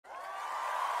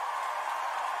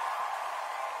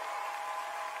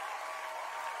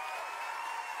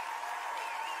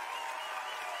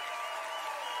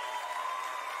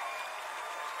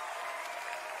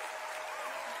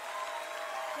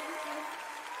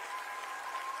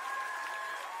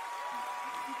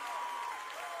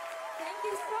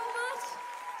you so much.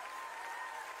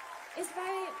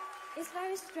 It's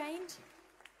very strange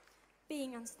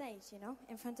being on stage, you know,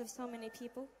 in front of so many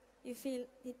people. You feel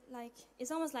it like,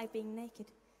 it's almost like being naked.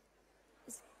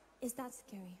 Is that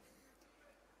scary?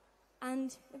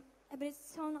 But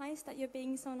it's so nice that you're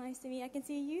being so nice to me. I can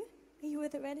see you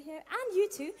with the red hair, and you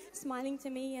too, smiling to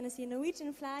me, and I see a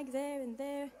Norwegian flag there and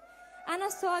there. And I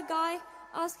saw a guy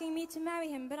asking me to marry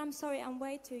him, but I'm sorry, I'm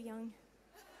way too young.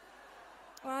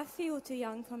 Or I feel too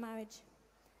young for marriage,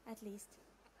 at least.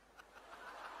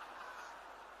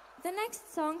 The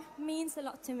next song means a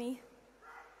lot to me,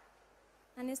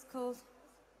 and it's called...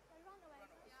 Runaway.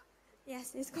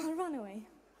 Yes, it's called Runaway.